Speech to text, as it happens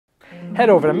Head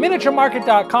over to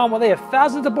miniaturemarket.com where they have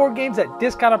thousands of board games at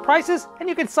discounted prices and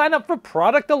you can sign up for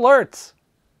product alerts.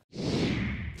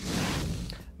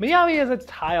 Miyabi is a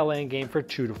tile laying game for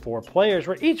 2 to 4 players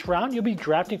where each round you'll be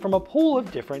drafting from a pool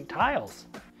of different tiles.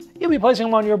 You'll be placing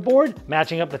them on your board,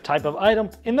 matching up the type of item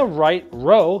in the right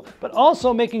row, but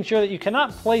also making sure that you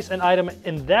cannot place an item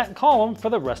in that column for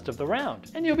the rest of the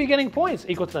round. And you'll be getting points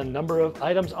equal to the number of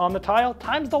items on the tile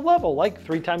times the level, like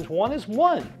 3 times 1 is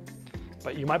 1.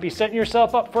 But you might be setting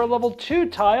yourself up for a level 2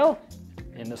 tile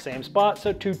in the same spot,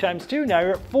 so 2 times 2, now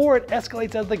you're at 4, it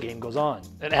escalates as the game goes on.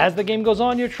 And as the game goes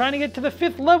on, you're trying to get to the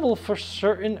 5th level for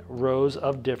certain rows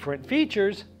of different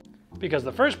features, because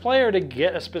the first player to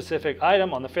get a specific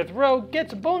item on the 5th row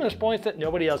gets bonus points that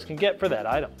nobody else can get for that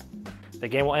item. The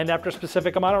game will end after a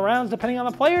specific amount of rounds depending on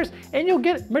the players, and you'll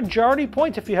get majority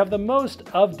points if you have the most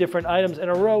of different items in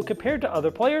a row compared to other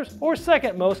players, or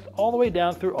second most all the way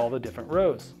down through all the different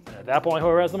rows. And at that point,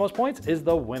 whoever has the most points is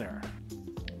the winner.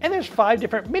 And there's 5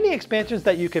 different mini expansions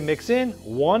that you can mix in,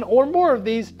 1 or more of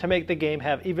these, to make the game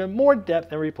have even more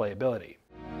depth and replayability.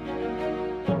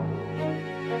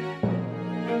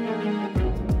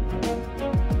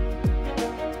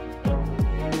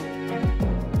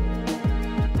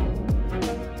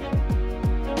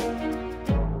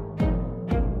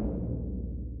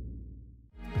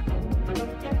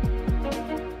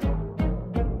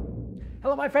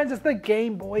 Hello my friends, it's the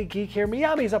Game Boy Geek here.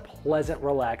 Miyabi is a pleasant,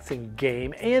 relaxing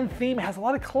game and theme. Has a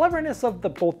lot of cleverness of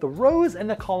both the rows and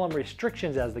the column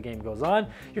restrictions as the game goes on.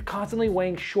 You're constantly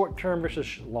weighing short-term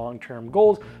versus long-term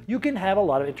goals. You can have a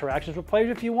lot of interactions with players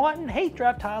if you want and hate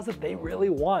draft tiles if they really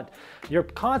want. You're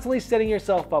constantly setting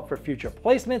yourself up for future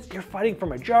placements. You're fighting for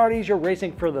majorities. You're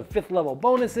racing for the 5th level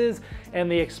bonuses and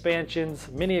the expansions,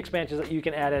 mini expansions that you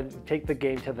can add and take the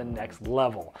game to the next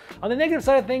level. On the negative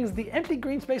side of things, the empty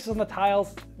green spaces on the tiles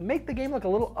make the game look a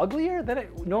little uglier than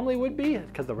it normally would be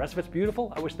because the rest of it's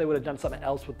beautiful. I wish they would have done something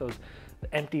else with those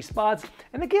empty spots.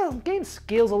 And the game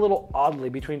scales a little oddly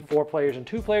between 4 players and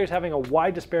 2 players, having a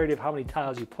wide disparity of how many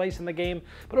tiles you place in the game.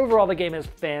 But overall, the game is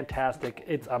fantastic.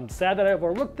 I'm sad that I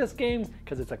overlooked this game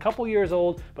because it's a couple years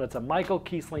old, but it's a Michael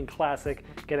Kiesling classic.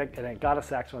 Get it, and it got a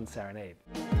saxophone serenade.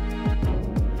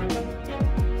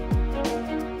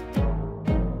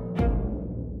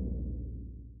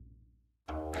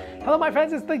 Hello my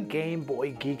friends, it's the Game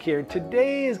Boy Geek here.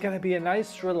 Today is going to be a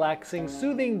nice, relaxing,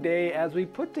 soothing day as we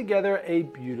put together a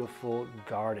beautiful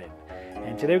garden.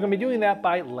 And today we're going to be doing that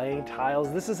by laying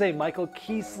tiles. This is a Michael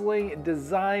Kiesling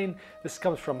design. This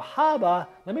comes from Haba.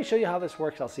 Let me show you how this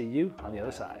works. I'll see you on the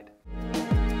other side.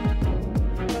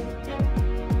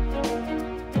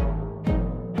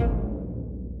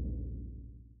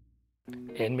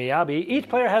 In Miyabi, each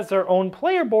player has their own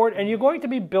player board and you're going to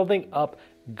be building up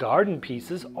garden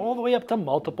pieces all the way up to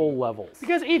multiple levels.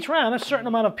 Because each round, a certain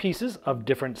amount of pieces of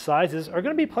different sizes are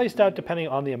going to be placed out depending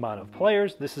on the amount of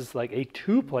players. This is like a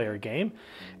 2-player game.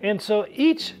 And so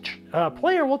each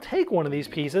player will take one of these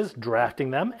pieces,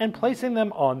 drafting them and placing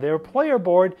them on their player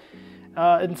board.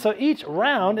 And so each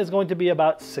round is going to be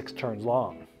about 6 turns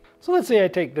long. So let's say I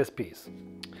take this piece.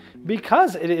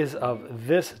 Because it is of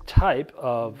this type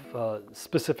of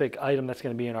specific item that's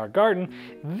going to be in our garden,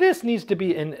 this needs to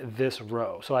be in this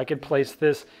row. So I could place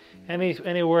this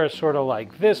anywhere sort of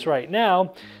like this right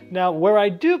now. Now where I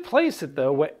do place it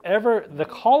though, wherever the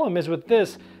column is with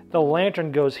this, the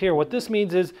lantern goes here. What this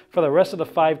means is for the rest of the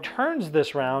 5 turns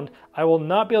this round, I will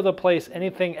not be able to place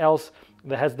anything else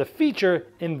that has the feature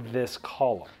in this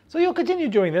column. So you'll continue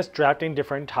doing this, drafting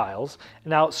different tiles.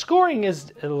 Now scoring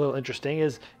is a little interesting,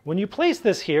 is when you place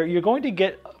this here, you're going to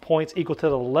get points equal to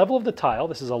the level of the tile.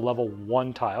 This is a level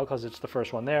 1 tile because it's the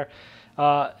first one there,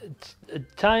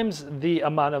 times the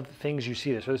amount of things you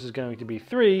see there. So this is going to be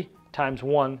 3 times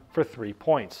 1 for 3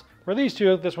 points. For these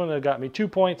two, this one got me 2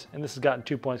 points, and this has gotten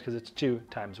 2 points because it's 2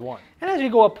 times 1. And as you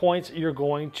go up points, you're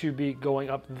going to be going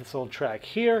up this little track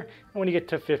here. And when you get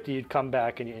to 50, you'd come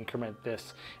back and you increment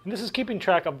this. And this is keeping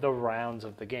track of the rounds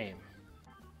of the game.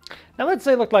 Now let's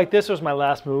say it looked like this was my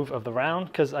last move of the round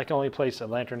because I can only place a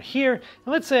lantern here. And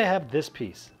let's say I have this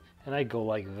piece and I go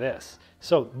like this.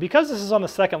 So because this is on the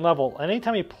 2nd level,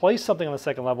 anytime you place something on the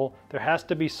 2nd level, there has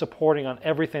to be supporting on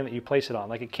everything that you place it on.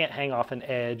 Like it can't hang off an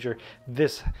edge, or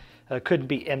this couldn't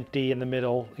be empty in the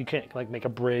middle. You can't like make a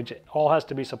bridge. It all has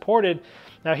to be supported.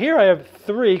 Now here I have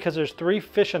 3 because there's 3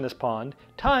 fish in this pond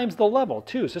times the level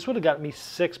 2. So this would have got me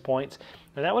 6 points.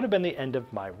 And that would have been the end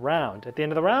of my round. At the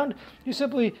end of the round, you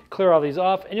simply clear all these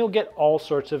off and you'll get all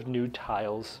sorts of new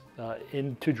tiles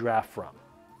to draft from.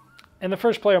 and the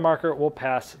first player marker will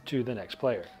pass to the next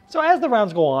player. So as the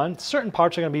rounds go on, certain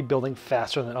parts are going to be building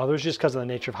faster than others just because of the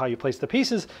nature of how you place the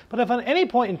pieces. But if on any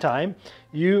point in time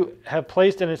you have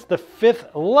placed and it's the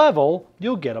 5th level,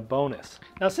 you'll get a bonus.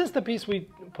 Now since the piece we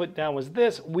put down was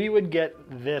this, we would get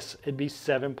this. It'd be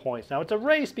 7 points. Now it's a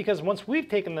race because once we've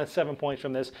taken the 7 points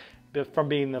from this, from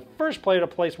being the first player to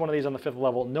place one of these on the 5th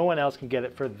level, no one else can get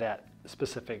it for that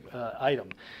specific item.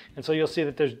 And so you'll see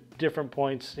that there's different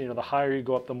points. You know, the higher you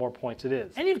go up, the more points it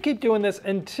is. And you keep doing this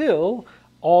until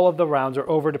all of the rounds are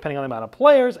over, depending on the amount of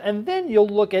players, and then you'll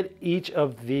look at each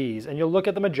of these, and you'll look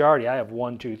at the majority. I have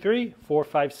 1, 2, 3, 4,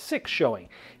 5, 6 showing.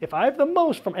 If I have the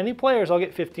most from any players, I'll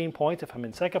get 15 points. If I'm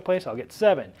in second place, I'll get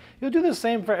 7. You'll do the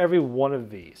same for every one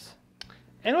of these.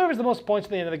 And whoever has the most points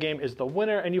at the end of the game is the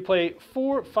winner, and you play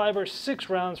 4, 5, or 6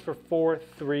 rounds for 4,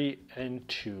 3, and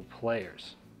 2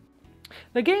 players.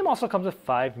 The game also comes with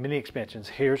 5 mini expansions.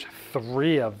 Here's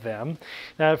 3 of them.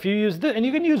 Now if you use this, and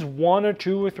you can use 1 or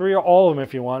 2 or 3 or all of them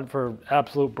if you want for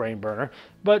absolute brain burner,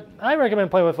 but I recommend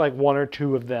playing with like 1 or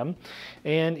 2 of them.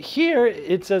 And here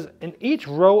it says in each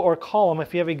row or column,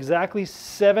 if you have exactly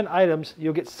 7 items,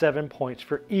 you'll get 7 points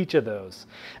for each of those.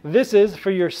 This is for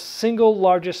your single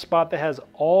largest spot that has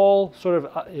all sort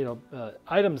of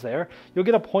items there. You'll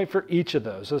get a point for each of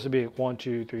those. So this would be 1,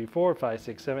 2, 3, 4, 5,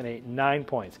 6, 7, 8, 9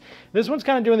 points. This one's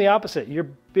kind of doing the opposite. Your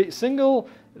single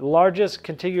largest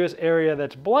contiguous area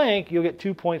that's blank, you'll get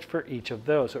 2 points for each of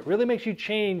those. So it really makes you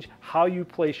change how you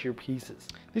place your pieces.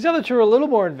 These other 2 are a little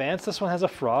more advanced. This one has a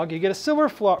frog. You get a silver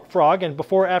frog, and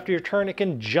before or after your turn, it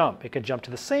can jump. It can jump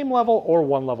to the same level or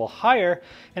 1 level higher,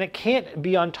 and it can't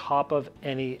be on top of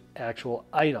any actual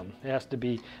item. It has to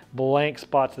be blank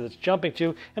spots that it's jumping to,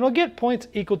 and it'll get points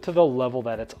equal to the level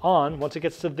that it's on. Once it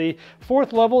gets to the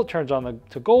 4th level, it turns on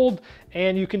to gold,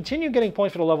 and you continue getting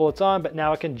points for the level it's on, but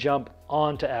now it can jump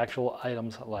onto actual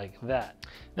items like that.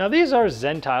 Now these are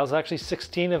Zen tiles, actually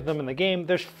 16 of them in the game.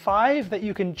 There's 5 that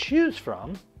you can choose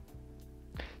from.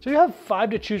 So you have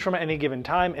 5 to choose from at any given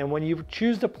time, and when you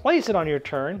choose to place it on your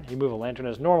turn, you move a lantern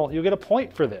as normal, you'll get a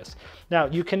point for this. Now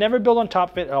you can never build on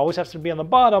top of it, it always has to be on the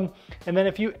bottom, and then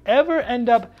if you ever end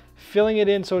up filling it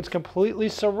in so it's completely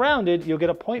surrounded, you'll get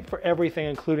a point for everything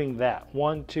including that.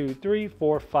 1, 2, 3,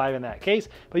 4, 5 in that case,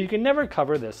 but you can never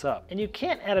cover this up. And you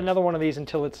can't add another one of these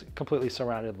until it's completely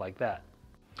surrounded like that.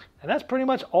 And that's pretty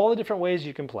much all the different ways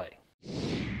you can play.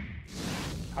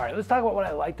 All right, let's talk about what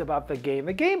I liked about the game.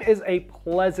 The game is a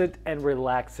pleasant and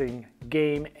relaxing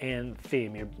game and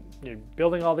theme. You're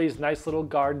building all these nice little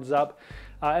gardens up,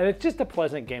 and it's just a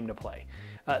pleasant game to play.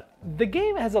 The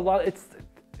game has a lot,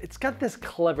 it's got this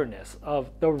cleverness of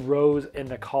the rows and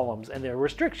the columns and their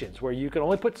restrictions, where you can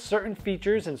only put certain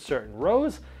features in certain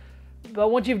rows, but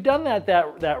once you've done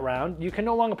that round, you can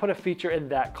no longer put a feature in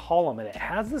that column. And it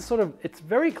has this sort of, it's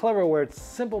very clever where it's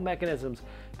simple mechanisms,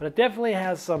 but it definitely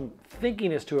has some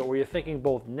thinkiness to it where you're thinking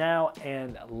both now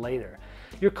and later.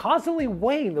 You're constantly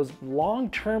weighing those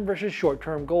long-term versus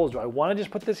short-term goals. Do I want to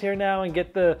just put this here now and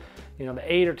get the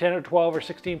 8 or 10 or 12 or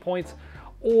 16 points?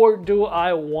 Or do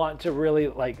I want to really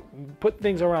like put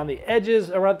things around the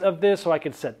edges of this so I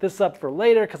can set this up for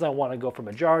later because I want to go for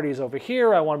majorities over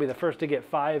here. I want to be the first to get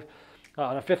 5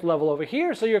 on a 5th level over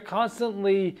here. So you're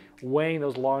constantly weighing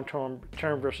those long-term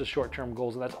versus short-term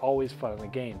goals, and that's always fun in the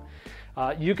game.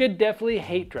 You could definitely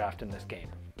hate draft in this game,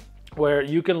 where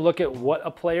you can look at what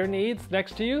a player needs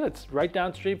next to you that's right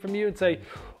downstream from you and say,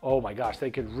 oh my gosh,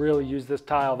 they could really use this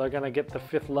tile. They're going to get the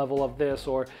 5th level of this,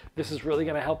 or this is really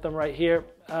going to help them right here.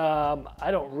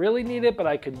 I don't really need it, but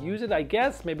I could use it, I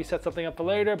guess. Maybe set something up for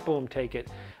later. Boom, take it.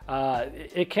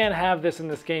 It can have this in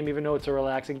this game, even though it's a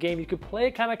relaxing game. You could play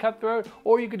it kind of cutthroat,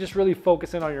 or you could just really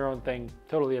focus in on your own thing.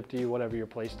 Totally up to you, whatever your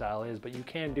play style is, but you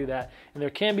can do that, and there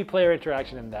can be player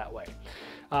interaction in that way.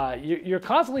 You're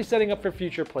constantly setting up for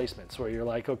future placements where you're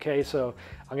like, okay, so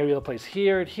I'm gonna be able to place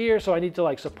here and here, so I need to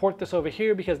like support this over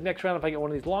here because next round if I get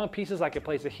one of these long pieces, I can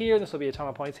place it here. This will be a ton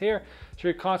of points here. So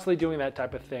you're constantly doing that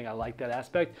type of thing. I like that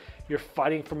aspect. You're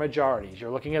fighting for majorities.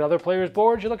 You're looking at other players'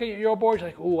 boards. You look at your board. You're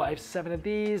like, ooh, I have 7 of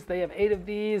these. They have 8 of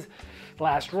these.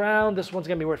 Last round, this one's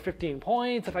gonna be worth 15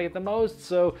 points if I get the most.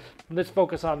 So let's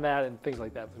focus on that and things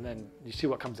like that. And then you see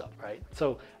what comes up, right?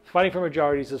 So fighting for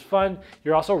majorities is fun.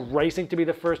 You're also racing to be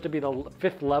the first to be the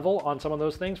 5th level on some of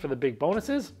those things for the big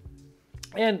bonuses.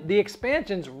 And the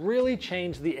expansions really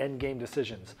change the end game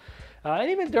decisions. And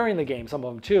even during the game, some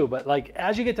of them too, but like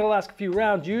as you get to the last few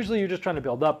rounds, usually you're just trying to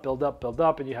build up, build up, build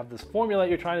up, and you have this formula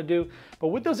you're trying to do. But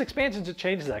with those expansions, it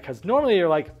changes that, because normally you're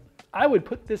like, I would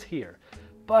put this here.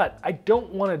 But I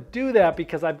don't want to do that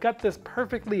because I've got this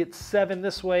perfectly at 7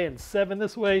 this way and 7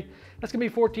 this way. That's going to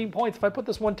be 14 points. If I put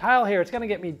this one tile here, it's going to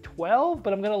get me 12,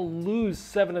 but I'm going to lose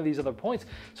 7 of these other points.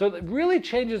 So it really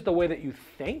changes the way that you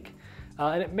think.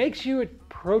 And it makes you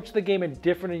approach the game in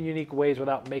different and unique ways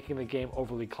without making the game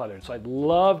overly cluttered. So I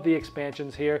love the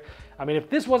expansions here. I mean, if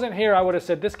this wasn't here, I would have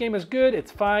said this game is good,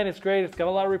 it's fine, it's great, it's got a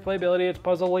lot of replayability, it's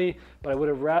puzzly, but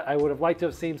I would have liked to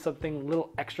have seen something, little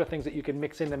extra things that you can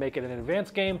mix in to make it an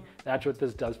advanced game. That's what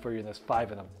this does for you, and there's 5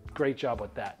 of them. Great job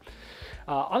with that.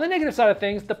 On the negative side of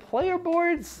things, the player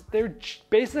boards, they're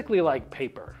basically like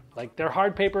paper. Like, they're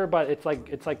hard paper, but it's like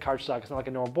cardstock. It's not like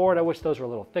a normal board. I wish those were a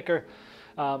little thicker.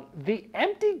 The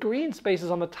empty green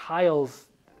spaces on the tiles,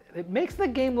 it makes the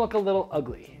game look a little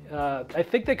ugly. I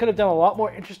think they could have done a lot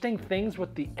more interesting things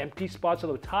with the empty spots of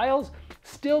the tiles.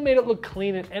 Still made it look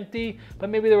clean and empty, but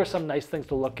maybe there were some nice things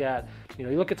to look at. You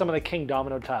know, you look at some of the King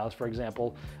Domino tiles, for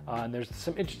example, and there's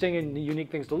some interesting and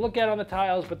unique things to look at on the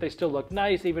tiles, but they still look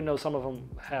nice, even though some of them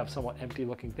have somewhat empty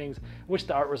looking things. Wish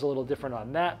the art was a little different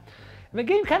on that. And the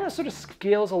game kind of sort of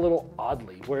scales a little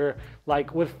oddly, where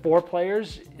like with 4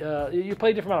 players, you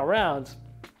play a different amount of rounds,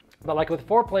 but like with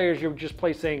 4 players, you're just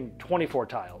placing 24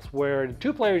 tiles, where in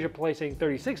 2 players, you're placing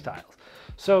 36 tiles.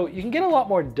 So you can get a lot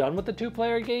more done with the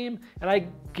 2-player game, and I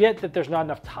get that there's not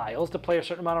enough tiles to play a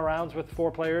certain amount of rounds with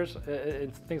 4 players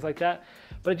and things like that,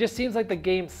 but it just seems like the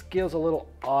game scales a little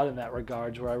odd in that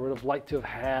regards, where I would have liked to have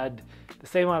had the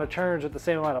same amount of turns with the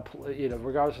same amount of, you know,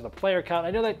 regardless of the player count.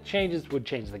 I know that would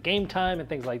change the game time and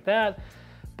things like that,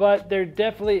 but there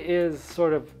definitely is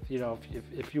sort of, you know,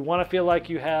 if you want to feel like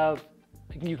you can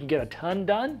get a ton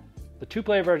done, the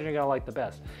 2-player version you're going to like the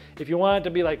best. If you want it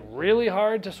to be like really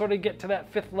hard to sort of get to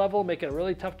that 5th level, make it a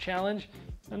really tough challenge,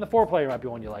 then the 4-player might be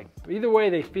one you like. But either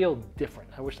way, they feel different.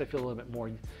 I wish they feel a little bit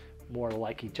more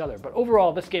like each other. But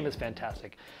overall, this game is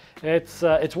fantastic.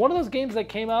 It's one of those games that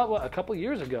came out a couple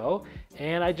years ago,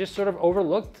 and I just sort of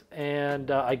overlooked. And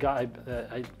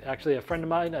actually, a friend of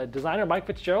mine, a designer, Mike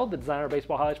Fitzgerald, the designer of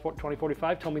Baseball Highlights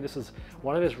 2045, told me this is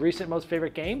one of his recent most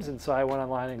favorite games, and so I went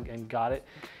online and got it.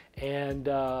 And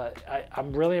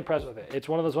I'm really impressed with it. It's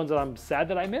one of those ones that I'm sad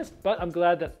that I missed, but I'm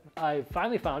glad that I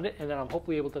finally found it, and that I'm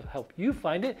hopefully able to help you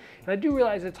find it. And I do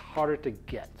realize it's harder to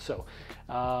get. So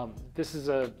this is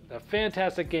a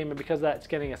fantastic game, and because of that, it's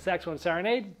getting a Saxophone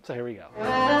Serenade. So here we go.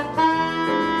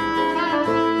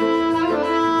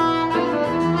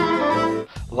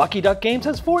 Lucky Duck Games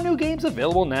has 4 new games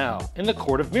available now. In the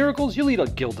Court of Miracles, you lead a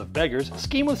guild of beggars,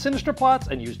 scheme with sinister plots,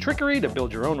 and use trickery to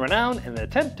build your own renown in an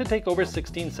attempt to take over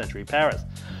 16th century Paris.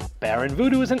 Baron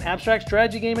Voodoo is an abstract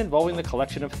strategy game involving the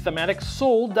collection of thematic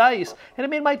soul dice, and it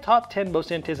made my top 10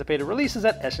 most anticipated releases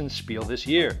at Essen's Spiel this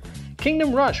year.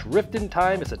 Kingdom Rush Rift in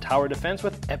Time is a tower defense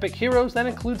with epic heroes that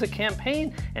includes a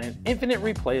campaign and an infinite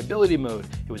replayability mode.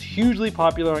 It was hugely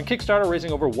popular on Kickstarter,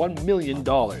 raising over $1 million.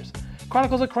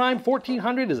 Chronicles of Crime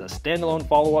 1400 is a standalone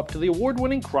follow-up to the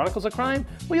award-winning Chronicles of Crime,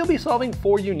 where you'll be solving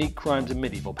 4 unique crimes in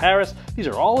medieval Paris. These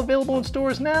are all available in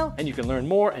stores now, and you can learn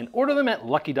more and order them at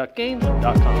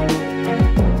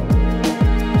LuckyDuckGames.com.